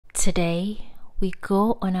Today, we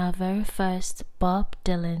go on our very first Bob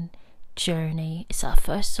Dylan journey. It's our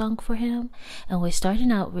first song for him, and we're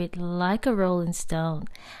starting out with Like a Rolling Stone.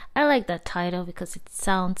 I like that title because it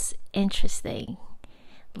sounds interesting.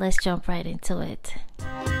 Let's jump right into it.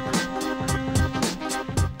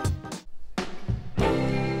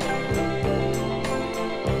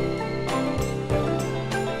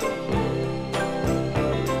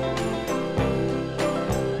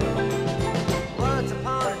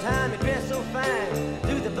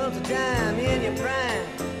 Time in your prime,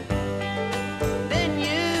 then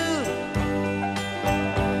you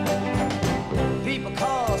people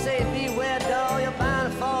call, say beware doll, you're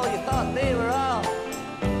bound to fall. You thought they were all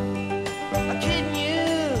kidding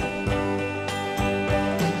you.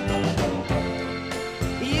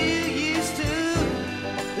 You used to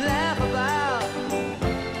laugh about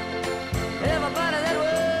everybody that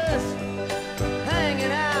was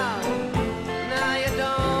hanging out. Now you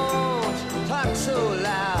don't talk so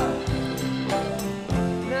loud.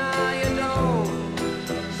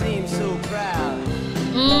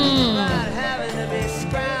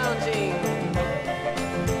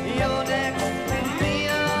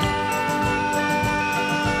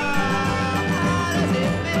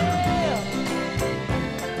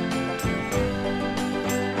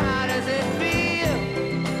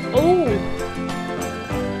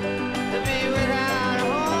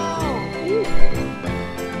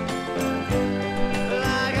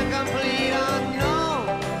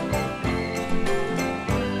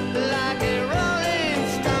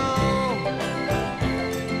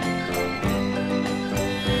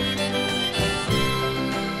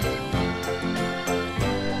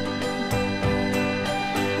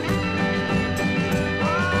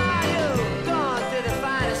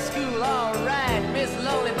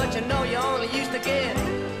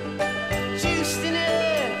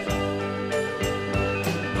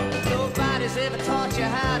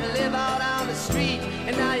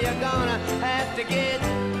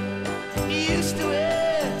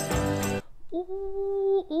 Ooh.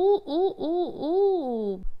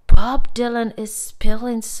 Bob Dylan is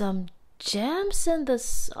spilling some gems in the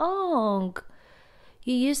song.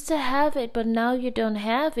 You used to have it, but now you don't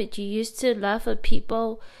have it. You used to laugh at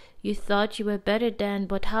people you thought you were better than,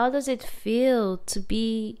 but how does it feel to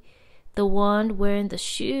be the one wearing the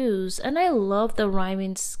shoes? And I love the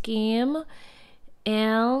rhyming scheme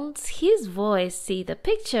and his voice. See, the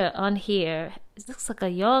picture on here, it looks like a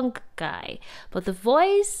young guy, but the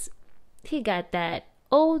voice, he got that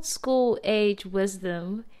old school age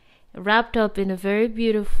wisdom wrapped up in a very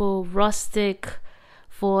beautiful rustic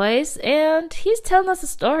voice, and he's telling us a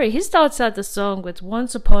story. He starts out the song with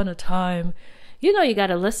 "Once upon a time." You know, you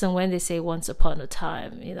gotta listen when they say "once upon a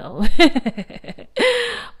time," you know.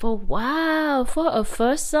 But wow, for a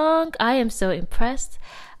first song, I am so impressed.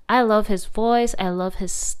 I love his voice, I love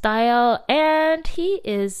his style, and he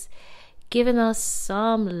is giving us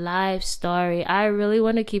some life story. I really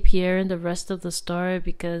want to keep hearing the rest of the story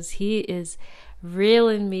because he is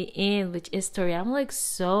reeling me in with his story. I'm like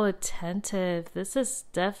so attentive. This is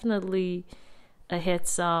definitely a hit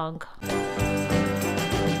song.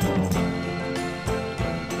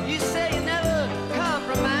 You say you never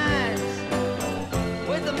compromise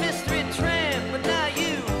with a mystery tramp, but now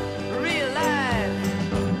you realize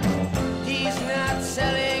he's not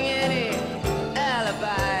selling any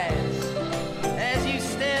alibis as you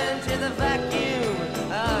stare into the vacuum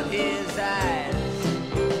of his eyes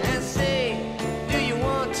and say, do you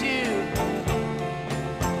want to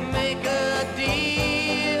make a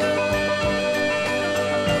deal?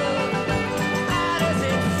 How does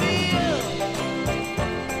it feel?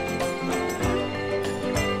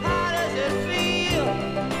 How does it feel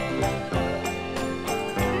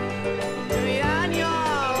to be on your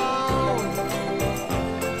own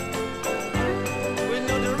with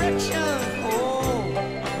no direction home?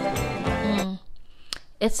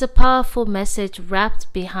 It's a powerful message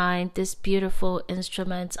wrapped behind this beautiful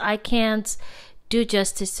instrument. I can't do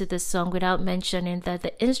justice to this song without mentioning that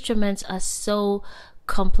the instruments are so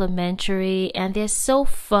complementary and they're so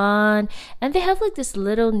fun, and they have like this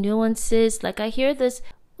little nuances. Like I hear this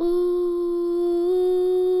ooh.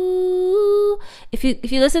 If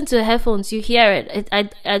you listen to the headphones, you hear it.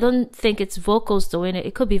 I don't think it's vocals doing it.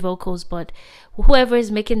 It could be vocals, but whoever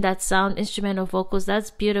is making that sound, instrument or vocals,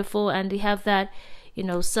 that's beautiful. And they have that, you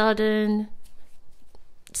know, southern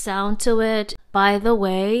sound to it. By the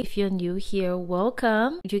way, if you're new here,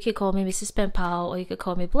 welcome. You can call me Mrs. PenPal or you can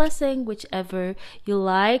call me Blessing, whichever you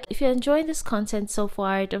like. If you're enjoying this content so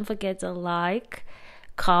far, don't forget to like,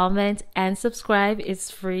 comment, and subscribe.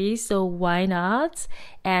 It's free, so why not?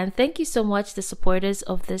 And thank you so much, the supporters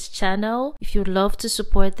of this channel. If you'd love to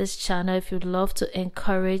support this channel, if you'd love to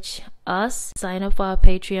encourage us, sign up for our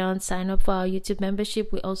Patreon, sign up for our YouTube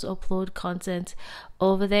membership. We also upload content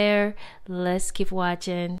over there. Let's keep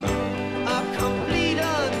watching. A complete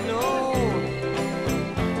unknown.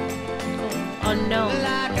 Unknown.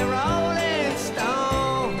 Like a rolling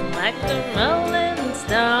stone. Like a rolling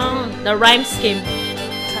stone. The rhyme scheme.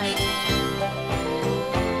 Tight.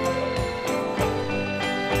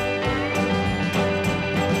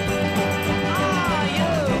 Oh, you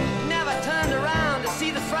never turned around to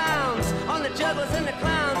see the frowns on the jugglers and the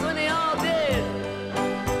clowns when they all did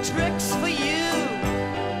tricks for you.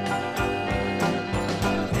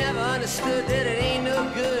 Never understood that it ain't no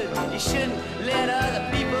good. You shouldn't let other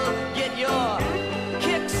people get your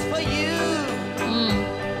kicks for you.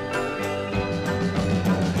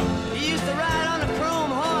 You used to ride on a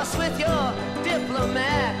chrome horse with your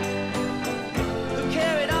diplomat, who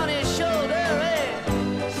carried on his shoulder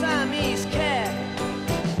a Siamese cat.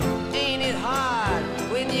 Ain't it hard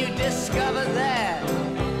when you discover that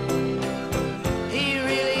he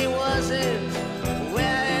really wasn't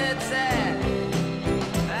where it's at?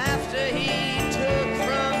 After he took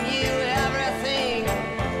from you everything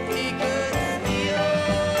he could steal.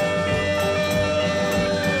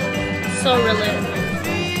 So relatable.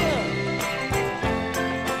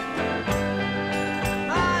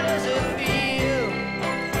 How does it feel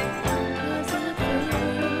to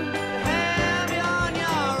have you on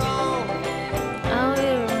your own? Out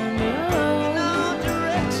here on your own. No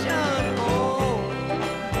direction home.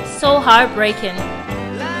 So heartbreaking.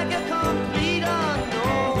 Like a complete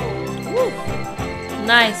unknown. Woo.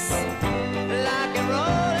 Nice. Like a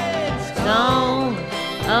rolling stone.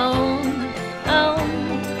 Don't. Oh.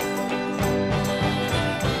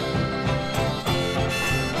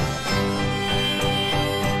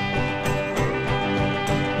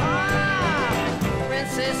 Ah,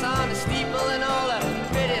 princess on the steeple and all the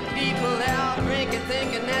pretty people, they're all drinking,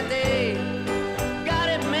 thinking that they got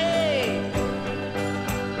it made.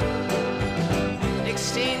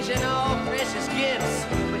 Exchanging all precious gifts,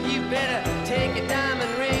 but you better take a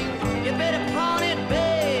diamond ring. You better pawn it,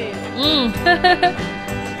 babe.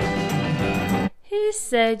 He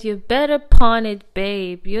said, you better pawn it,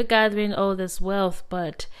 babe. You're gathering all this wealth,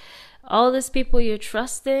 but all these people you're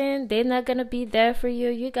trusting, they're not gonna be there for you.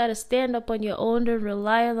 You gotta stand up on your own and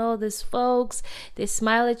rely on all these folks. They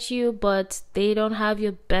smile at you, but they don't have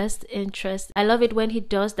your best interest. I love it when he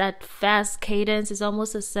does that fast cadence. It's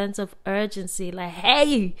almost a sense of urgency. Like,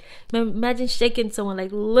 hey, imagine shaking someone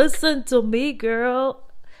like, listen to me, girl.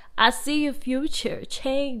 I see your future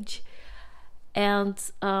change. And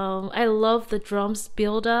I love the drums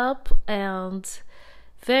build up, and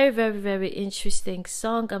very, very, very interesting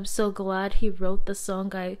song. I'm so glad he wrote the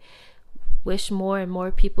song. I wish more and more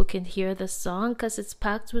people can hear the song because it's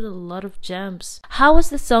packed with a lot of gems. How was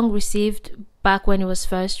the song received back when it was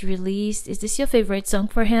first released? Is this your favorite song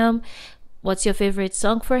for him? What's your favorite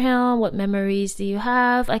song for him? What memories do you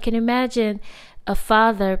have? I can imagine a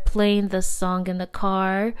father playing the song in the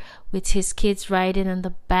car with his kids riding in the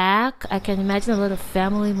back. I can imagine a lot of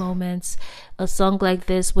family moments a song like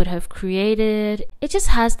this would have created. It just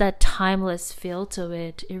has that timeless feel to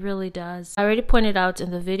it. It really does. I already pointed out in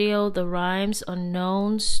the video the rhymes: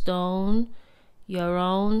 unknown, stone, your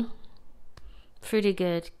own. Pretty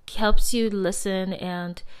good. Helps you listen,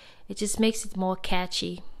 and it just makes it more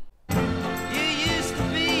catchy. You used to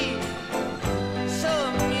be so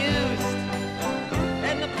amused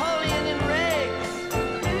at Napoleon and Rex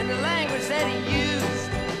and the language that he used.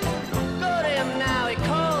 Go to him now, he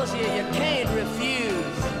calls you, you can't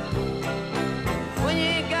refuse. When you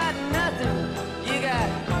ain't got nothing, you got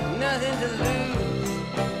nothing to lose.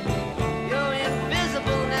 You're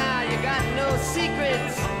invisible now, you got no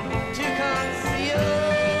secrets to conceal.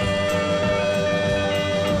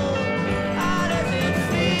 How does it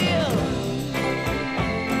feel?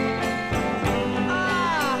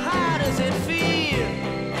 Ah, how does it feel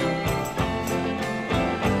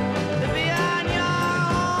to be on your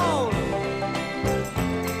own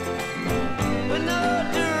with no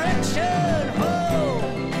direction home?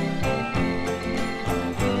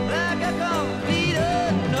 Like a complete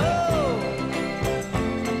unknown,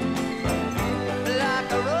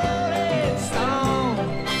 like a rolling stone.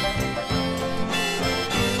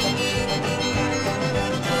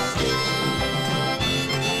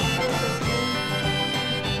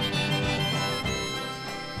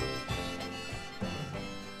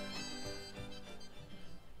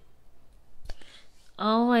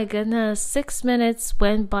 Oh my goodness, 6 minutes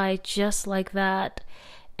went by just like that.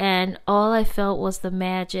 and all I felt was the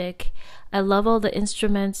magic. I love all the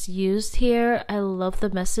instruments used here. I love the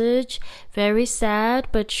message. Very sad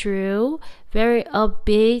but true. Very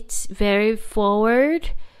upbeat, very forward.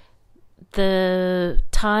 The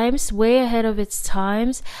times, way ahead of its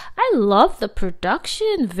times. I love the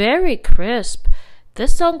production. Very crisp.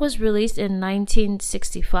 This song was released in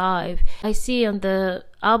 1965. I see on the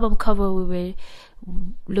album cover we were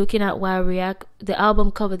looking at while react, the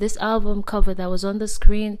album cover, this album cover that was on the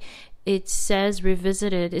screen, it says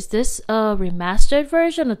Revisited. Is this a remastered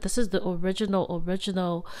version or this is the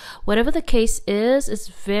original? Whatever the case is, it's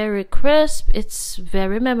very crisp, it's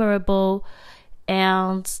very memorable,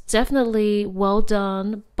 and definitely well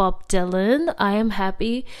done, Bob Dylan. I am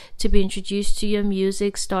happy to be introduced to your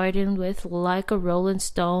music, starting with Like a Rolling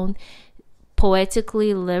Stone,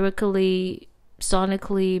 poetically, lyrically,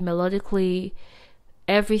 sonically, melodically.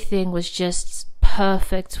 Everything was just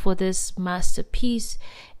perfect for this masterpiece,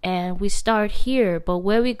 and we start here, but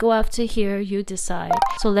where we go after here, you decide.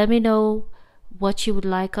 So let me know what you would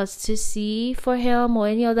like us to see for him or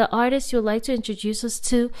any other artists you'd like to introduce us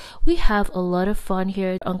to. We have a lot of fun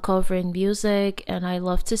here uncovering music, and I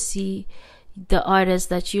love to see the artists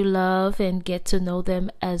that you love and get to know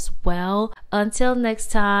them as well. Until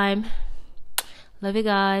next time, love you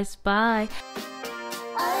guys, bye.